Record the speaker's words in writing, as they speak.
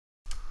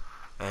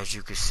As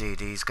you can see,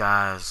 these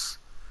guys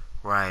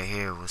right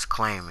here was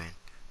claiming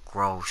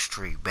Grove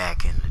Street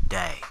back in the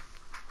day,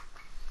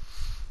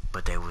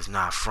 but they was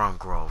not from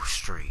Grove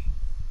Street.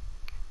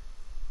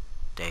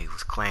 They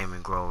was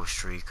claiming Grove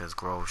Street because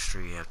Grove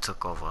Street have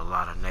took over a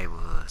lot of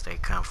neighborhoods. They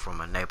come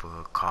from a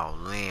neighborhood called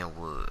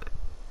Linwood.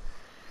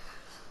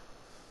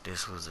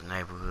 This was the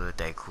neighborhood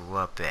they grew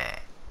up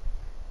at,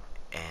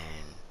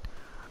 and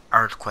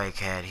earthquake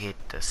had hit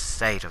the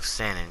state of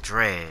San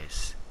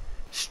Andreas.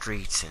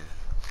 Streets and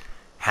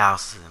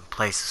houses and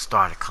places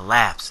started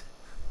collapsing.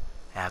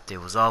 After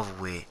it was over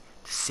with,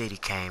 the city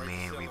came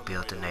in,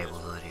 rebuilt the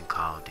neighborhood, and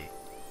called it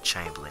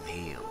Chamberlain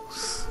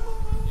Hills.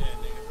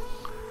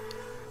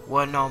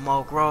 Wasn't no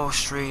more Grove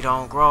Street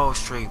on Grove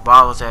Street.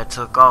 Ballers had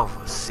took over.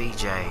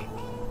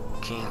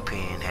 CJ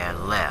Kingpin had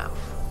left.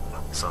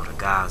 So the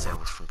guys that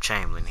was from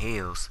Chamberlain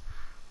Hills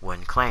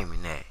wasn't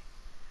claiming that.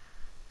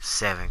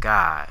 7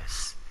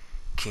 guys.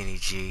 Kenny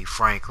G,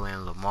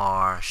 Franklin,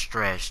 Lamar,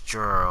 Stretch,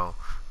 Gerald,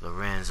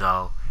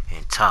 Lorenzo,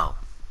 and Toe.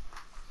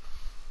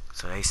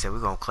 So they said, we're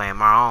going to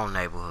claim our own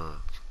neighborhood.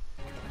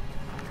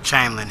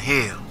 Chamberlain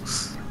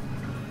Hills.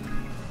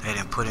 They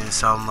didn't put in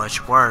so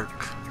much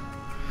work.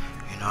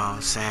 You know what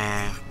I'm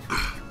saying?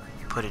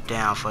 Put it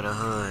down for the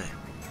hood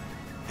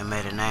and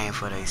made a name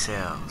for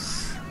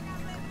themselves.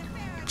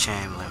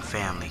 Chamberlain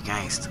Family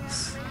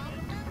Gangsters.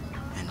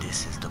 And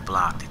this is the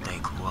block that they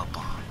grew up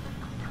on.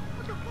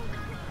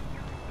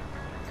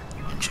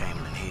 In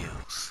Chamberlain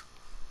Hills.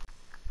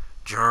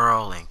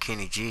 Gerald and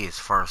Kenny G is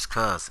first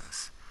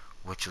cousins,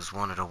 which was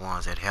one of the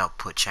ones that helped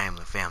put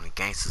Chamberlain Family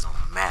Gangsters on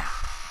the map.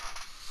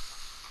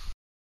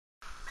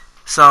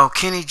 So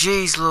Kenny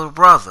G's little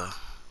brother,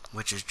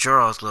 which is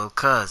Gerald's little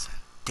cousin,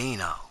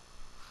 Dino,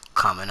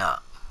 coming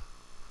up.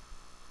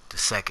 The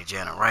second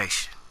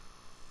generation.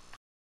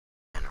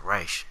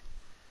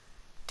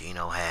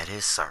 Dino had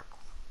his circle.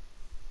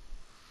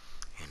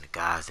 And the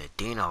guys that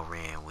Dino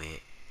ran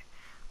with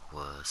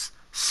was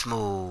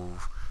Smooth,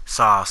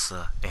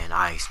 Salsa, and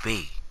Ice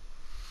B.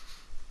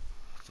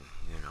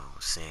 You know what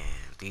I'm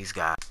saying? These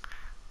guys,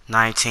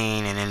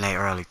 19 and in their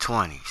early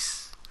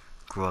 20s,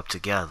 grew up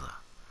together.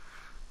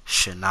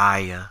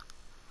 Shania,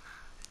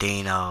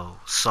 Dino,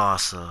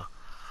 Salsa,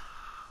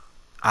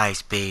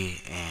 Ice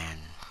B, and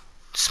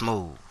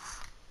Smooth.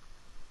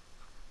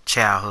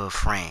 Childhood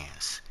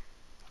friends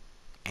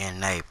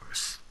and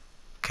neighbors.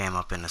 Came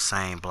up in the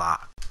same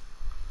block.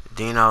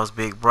 Dino's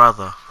big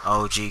brother,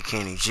 OG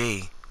Kenny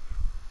G,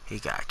 he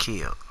got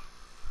killed.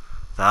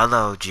 The other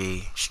OG,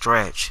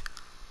 Stretch,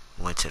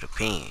 went to the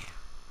pen.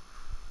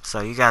 So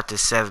you got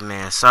this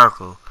 7-man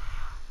circle,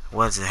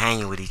 wasn't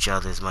hanging with each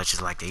other as much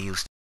as like they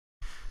used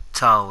to.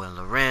 Toe and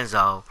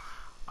Lorenzo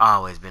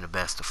always been the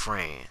best of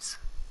friends.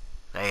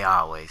 They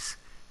always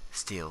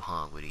still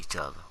hung with each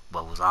other,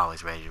 but was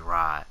always ready to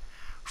ride.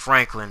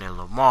 Franklin and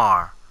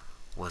Lamar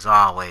was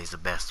always the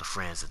best of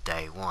friends of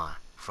day one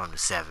from the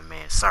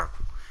 7-man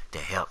circle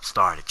that helped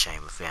start the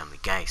Chamberlain Family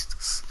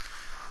Gangsters.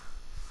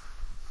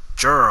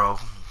 Gerald,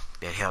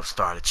 that helped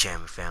start the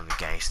Chamberlain Family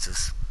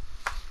Gangsters,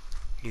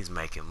 he's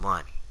making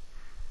money.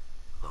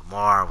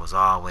 Lamar was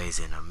always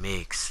in a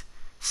mix,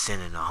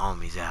 sending the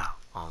homies out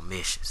on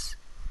missions.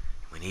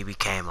 When he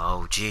became an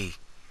OG,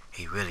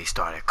 he really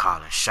started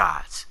calling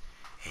shots,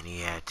 and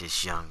he had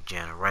this young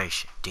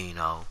generation,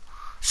 Dino,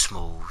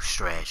 Smooth,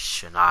 Stretch,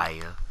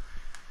 Shania,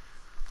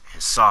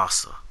 and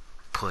Salsa,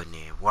 putting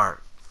in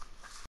work.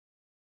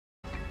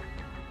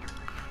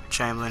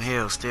 Chamberlain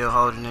Hill still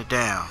holding it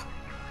down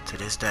to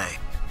this day.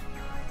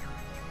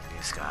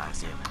 These guys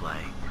didn't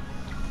play.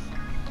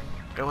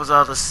 There was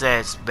other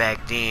sets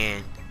back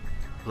then,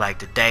 like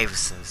the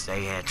Davidsons.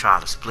 They had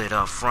tried to split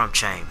up from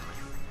Chamberlain,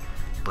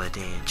 but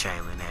then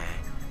Chamberlain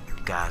had,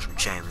 the guys from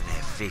Chamberlain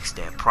had fixed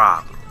that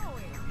problem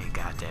and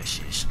got that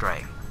shit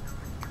straight.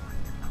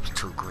 It was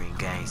 2 green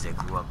gangs that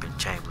grew up in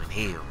Chamberlain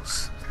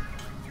Hills,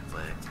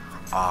 but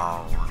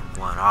all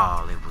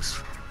it was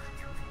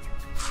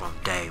from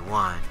day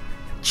one,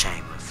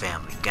 Chamberlain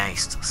Family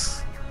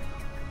Gangsters.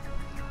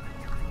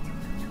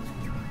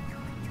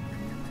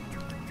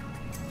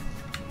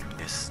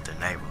 This is the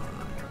neighborhood.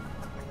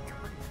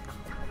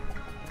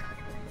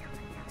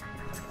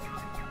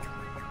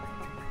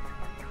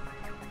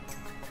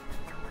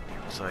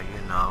 So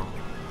you know,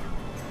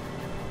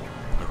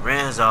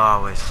 Lorenzo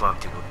always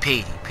fucked it with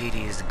Petey.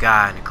 Petey is the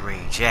guy in the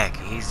green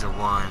jacket. He's the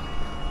one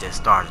that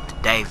started the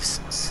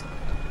Davidsons.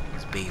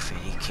 He's beefing,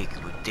 he kick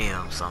it with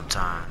them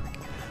sometimes.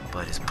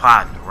 But his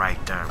partner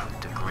right there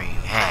with the green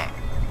hat,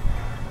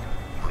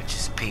 which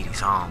is Petey's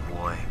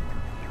homeboy,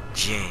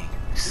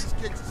 James.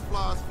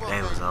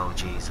 They was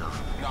OGs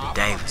of the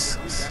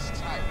Davidsons.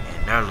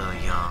 And their little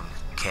young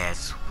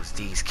cats was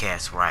these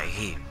cats right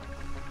here.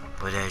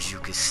 But as you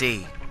can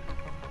see,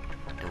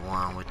 the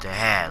one with the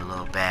hat,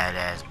 little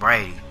badass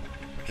Brady,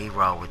 he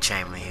rode with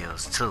Chamberlain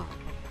Hills too,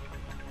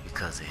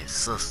 because of his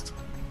sister,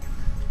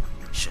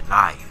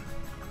 Shania,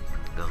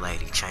 the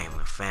Lady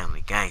Chamberlain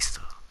Family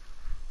Gangster.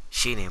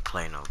 She didn't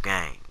play no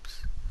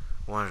games.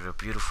 One of the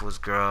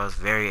beautifulest girls,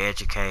 very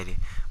educated,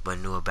 but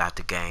knew about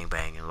the gang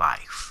banging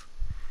life.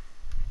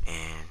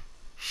 And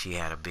she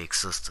had a big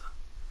sister,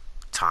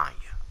 Tanya.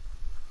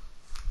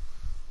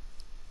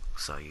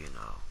 So, you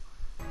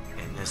know,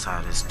 and that's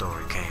how this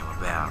story came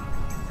about.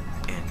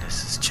 And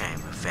this is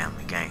Chamberlain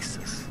Family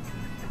Gangsters.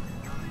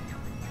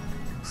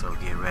 So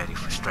get ready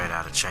for Straight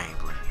Outta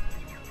Chamberlain.